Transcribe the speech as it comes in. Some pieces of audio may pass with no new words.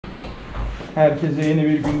Herkese yeni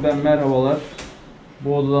bir günden merhabalar.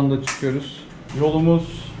 Bu odadan da çıkıyoruz.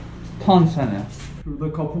 Yolumuz Tanzanya.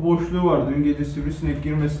 Şurada kapı boşluğu var. Dün gece sivrisinek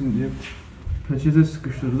girmesin diye peçete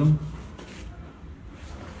sıkıştırdım.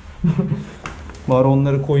 Bari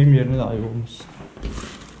onları koyayım yerine de ayıp olmasın.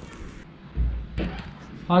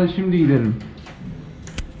 Hadi şimdi gidelim.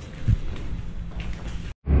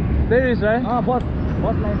 There is right? What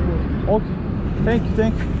line for? Okay. Thank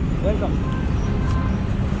you. Welcome.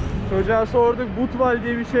 Çocuğa sorduk, Butwal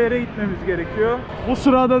diye bir şehre gitmemiz gerekiyor. Bu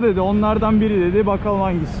sırada dedi, onlardan biri dedi, bakalım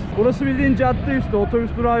hangisi. Burası bildiğin cadde üstü, otobüs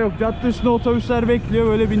durağı yok. Cadde üstünde otobüsler bekliyor,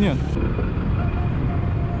 böyle biniyorsun.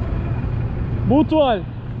 Butwal.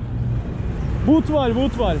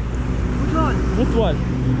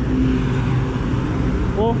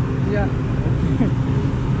 O. Yeah.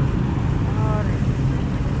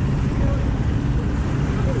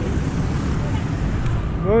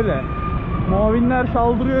 Böyle. Muavinler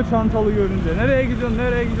saldırıyor çantalı görünce. Nereye gidiyorsun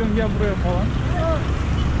gel buraya falan.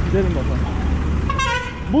 Gidelim bakalım.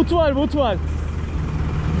 Butwal.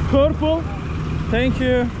 Purple. Thank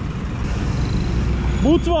you.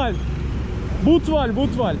 Butwal.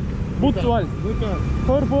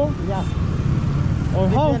 Purple. Yeah. Or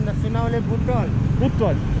how? The finale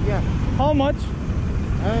Butwal. Yeah. How much?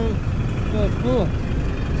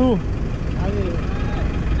 Two.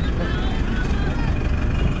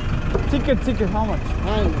 Ticket, how much?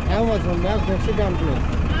 I was on that, so sit down please.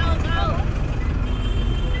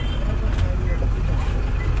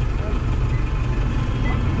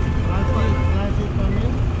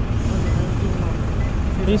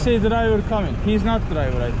 He said driver coming. He's not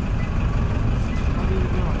driver, right?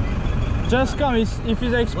 Just come. If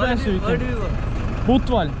it's expensive, Where do you go?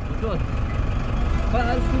 Butwal. Butwal. But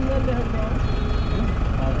I've seen that they have gone.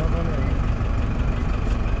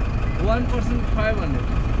 1 person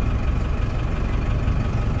 500.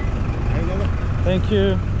 Thank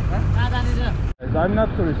you. Huh? I'm not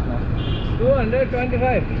tourist now.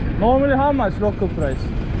 225. Normally how much local price?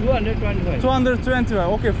 225. 225.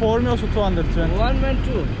 Okay, for me also 220. 1 man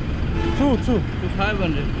 2. Two. To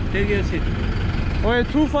 500. Take your seat. Okay,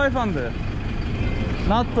 500.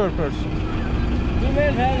 Not per person. 2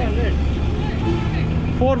 men 500.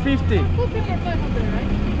 450.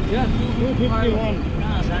 Yeah, 251.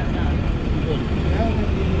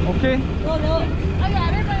 Okay.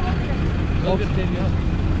 Okay, take your.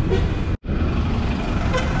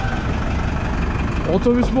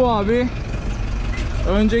 Otobüs bu abi.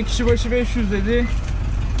 Önce kişi başı 500 dedi.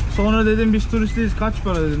 Sonra dedim biz turistiz, kaç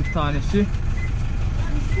para dedim tanesi.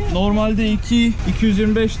 Normalde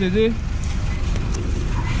 225 dedi.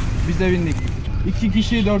 Biz de bindik. 2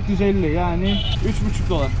 kişi 450, yani 3,5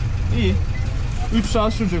 dolar. İyi. 3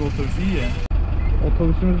 saat sürecek otobüs, iyi ya.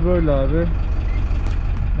 Otobüsümüz böyle abi.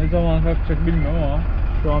 Ne zaman kalkacak bilmiyorum ama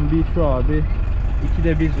şu abi.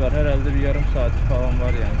 2'de biz var. Herhalde bir yarım saat falan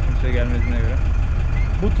var yani. Kimse gelmediğine göre.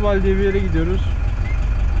 Butwal diye bir yere gidiyoruz.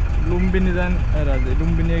 Lumbini'den herhalde.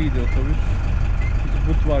 Lumbini'ye gidiyor otobüs. Biz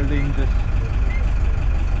Butwal'de ineceğiz.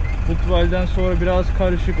 Butwal'den sonra biraz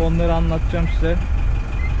karışık, onları anlatacağım size.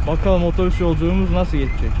 Bakalım otobüs yolculuğumuz nasıl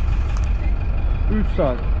geçecek. 3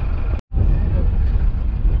 saat.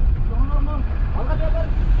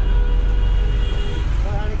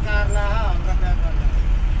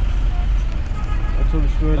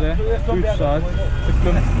 Otobüs böyle 3 saat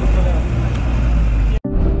tıklım.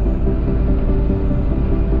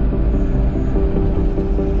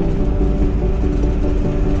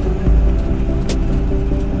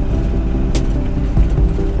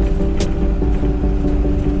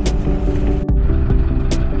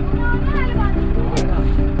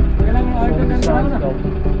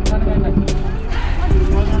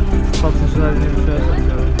 Satıcılar diye bir şey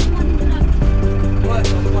satıyor.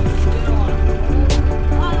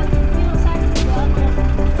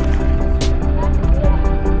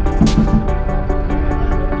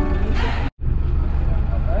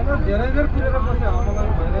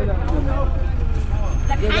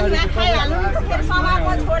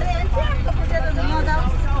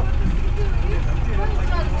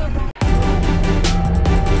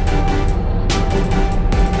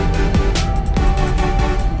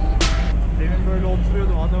 Demin böyle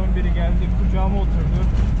oturuyordum, adamın biri geldi kucağıma oturdu.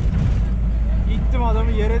 İttim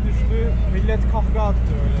adamı, yere düştü, millet kahkaha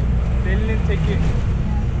attı öyle. Delinin teki.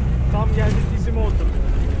 Tam geldi dizime oturdu.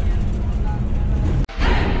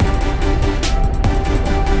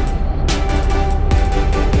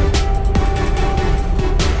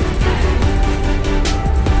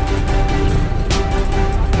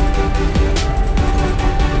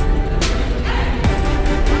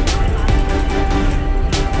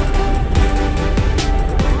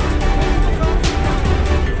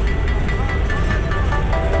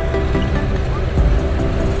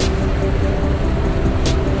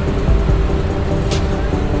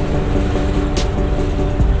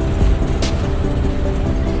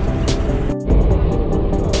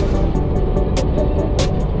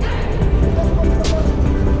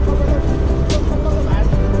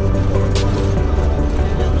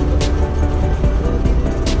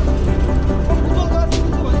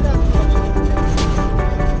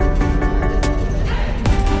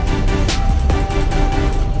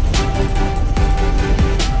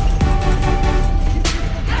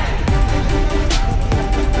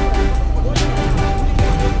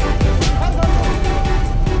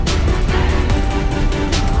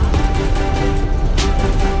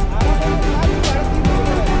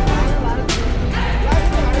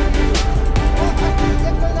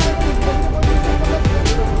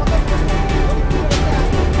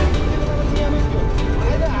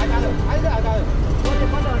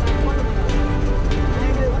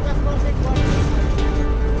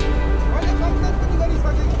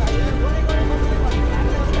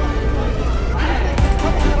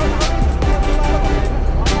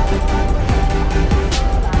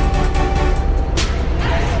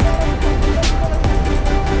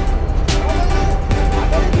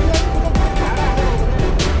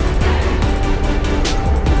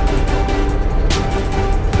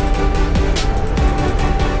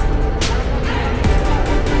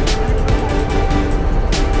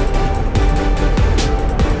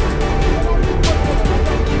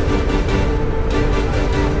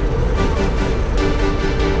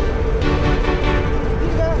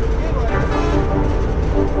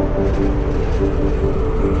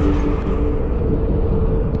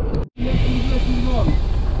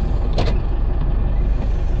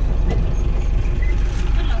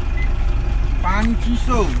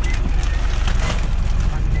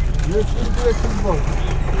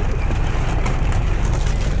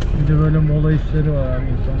 böyle mola işleri var abi,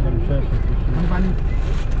 insanlar bir şeyler satıyor.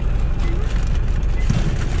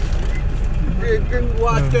 Drinking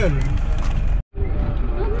water.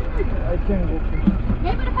 I can go.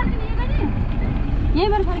 ये बड़ा फर्क नहीं है ना ये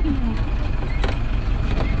बड़ा फर्क नहीं है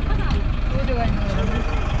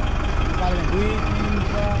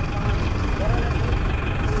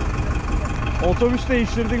Otobüs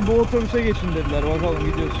değiştirdik, bu otobüse geçin dediler.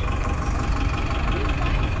 Bakalım gidiyoruz.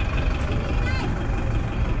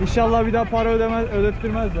 İnşallah bir daha para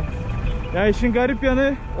ödettirmezler. Ya işin garip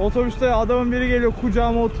yanı, otobüste adamın biri geliyor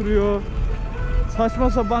kucağıma oturuyor. Saçma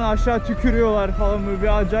sapan aşağı tükürüyorlar falan, böyle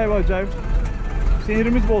bir acayip.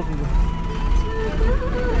 Sinirimiz bozuldu.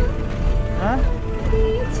 Ha?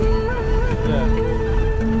 Yeah.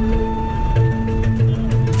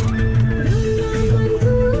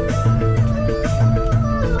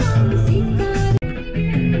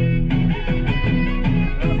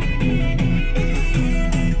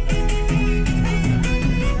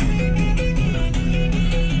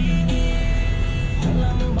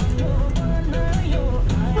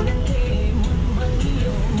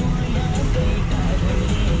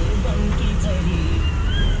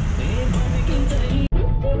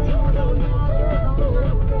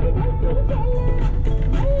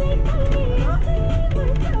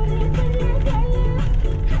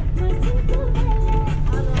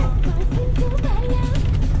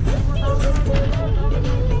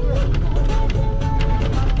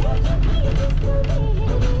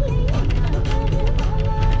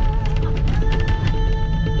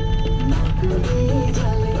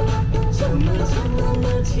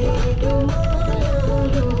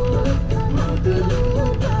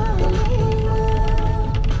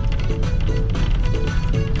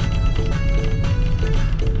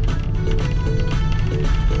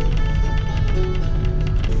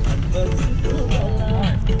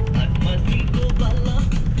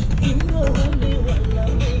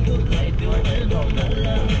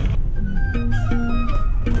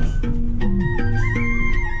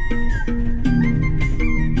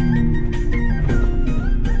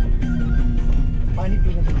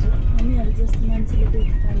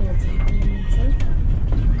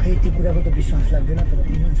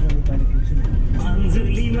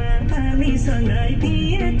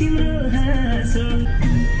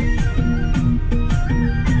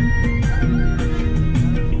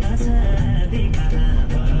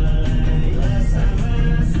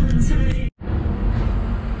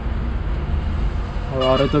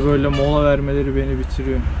 Arada böyle mola vermeleri beni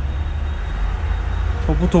bitiriyor.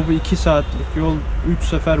 Topu 2 saatlik yol, 3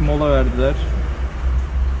 sefer mola verdiler.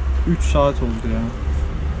 3 saat oldu ya.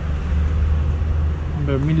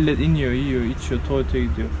 Böyle millet iniyor, yiyor, içiyor, tuvalete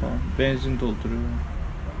gidiyor falan. Benzin dolduruyor.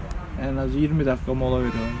 En az 20 dakika mola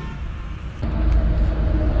veriyor.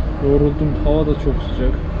 Yoruldum, hava da çok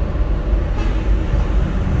sıcak.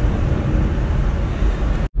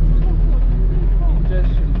 İneceğiz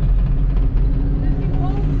şimdi.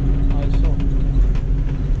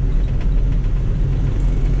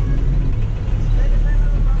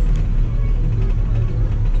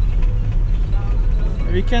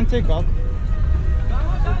 We can take up.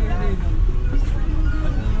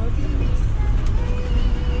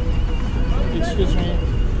 Excuse me.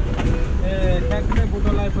 Taxi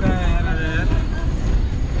Butwal pura hai.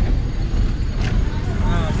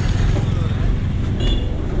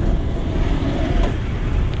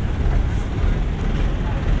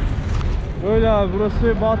 Böyle abi,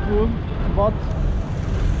 burası Butwal.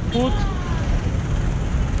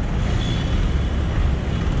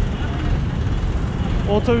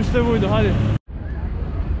 Otobüste buydu, hadi.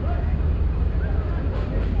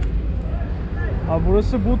 Abi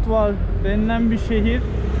burası Butwal denilen bir şehir.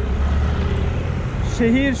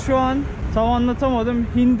 Şehir şu an tam anlatamadım.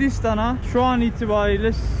 Hindistan'a şu an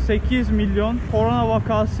itibariyle 8 milyon korona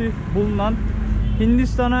vakası bulunan,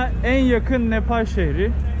 Hindistan'a en yakın Nepal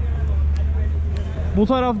şehri. Bu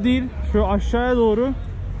taraf değil, şu aşağıya doğru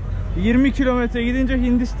 20 kilometre gidince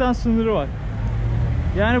Hindistan sınırı var.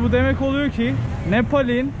 Yani bu demek oluyor ki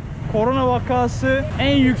Nepal'in korona vakası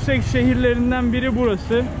en yüksek şehirlerinden biri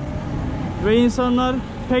burası. Ve insanlar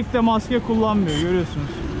pek de maske kullanmıyor, görüyorsunuz.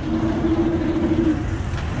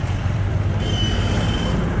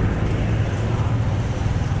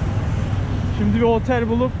 Şimdi bir otel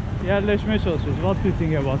bulup yerleşmeye çalışıyoruz. What do you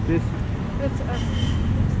think about this?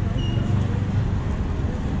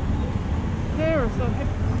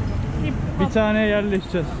 Bir tane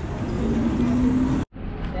yerleşeceğiz.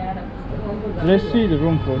 Let's see the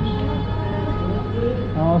room first.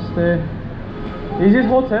 Namaste. Is it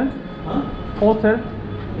hotel? Huh? Hotel?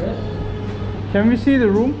 Yes. Can we see the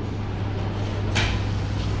room?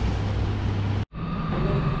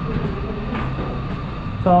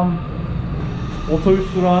 Tam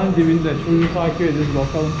otobüs durağının dibinde. Çocuğu takip edeceğiz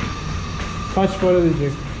bakalım. Kaç para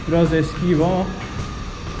diyecek? Biraz eski gibi ama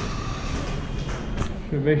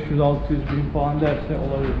şu 500-600 bin falan derse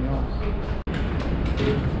olabilir. Ne olsun.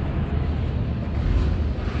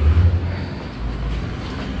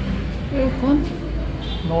 Aircon?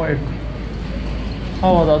 No aircon.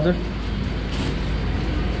 Havadadır.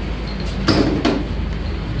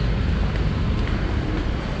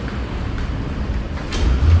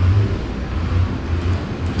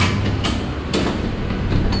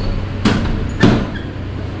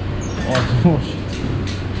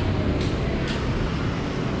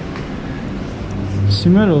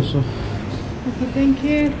 Simmer also. Okay, thank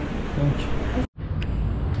you. Thank you.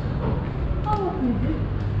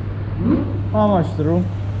 How much the room?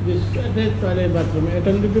 This toilet bathroom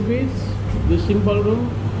 800 rupees. This simple room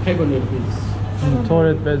 500 rupees.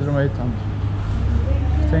 Tuvalet bedroom 800.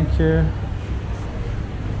 Thank you.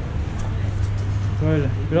 Böyle.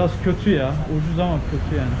 Biraz kötü ya. Ucuz ama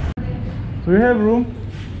kötü yani. Do you have room?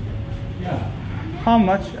 Yeah. How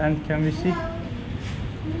much and can we see?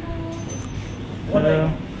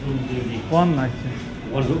 One night.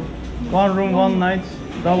 One room. One room, one night,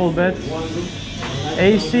 double bed.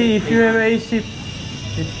 AC, if you have AC,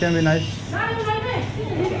 it can be nice.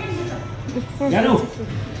 Yano.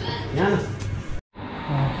 Yano.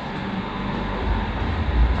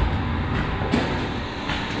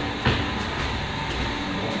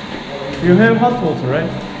 You have hot water, right?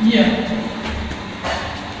 Yeah.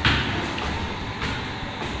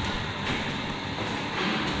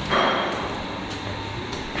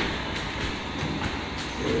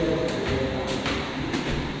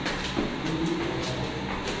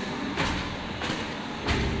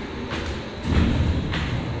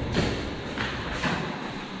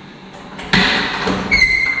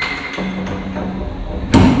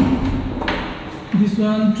 This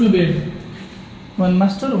one 2 bed, one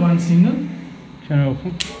master, one single. Can I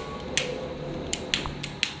open?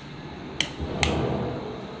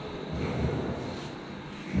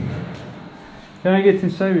 Can I get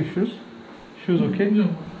inside with shoes? Shoes okay? No.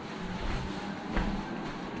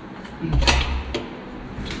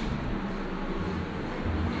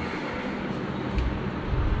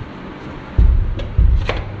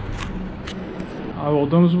 Abi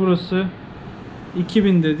odamız burası.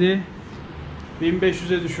 2000 dedi.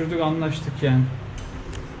 1500'e düşürdük, anlaştık yani.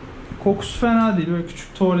 Kokusu fena değil, böyle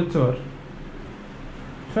küçük tuvaleti var.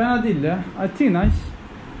 Fena değil ya. I think nice.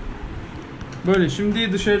 Böyle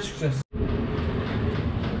şimdi dışarı çıkacağız.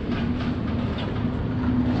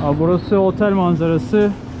 Abi burası otel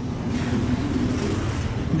manzarası.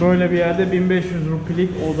 Böyle bir yerde 1500 rupilik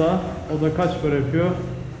oda. Oda kaç para yapıyor?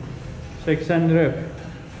 80 lira yapıyor.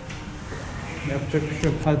 Yapacak bir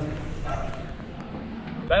şey yok. Hadi.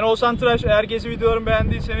 Ben Oğuzhan Tıraş. Eğer gezi videolarımı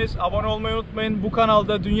beğendiyseniz abone olmayı unutmayın. Bu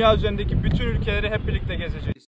kanalda dünya üzerindeki bütün ülkeleri hep birlikte gezeceğiz.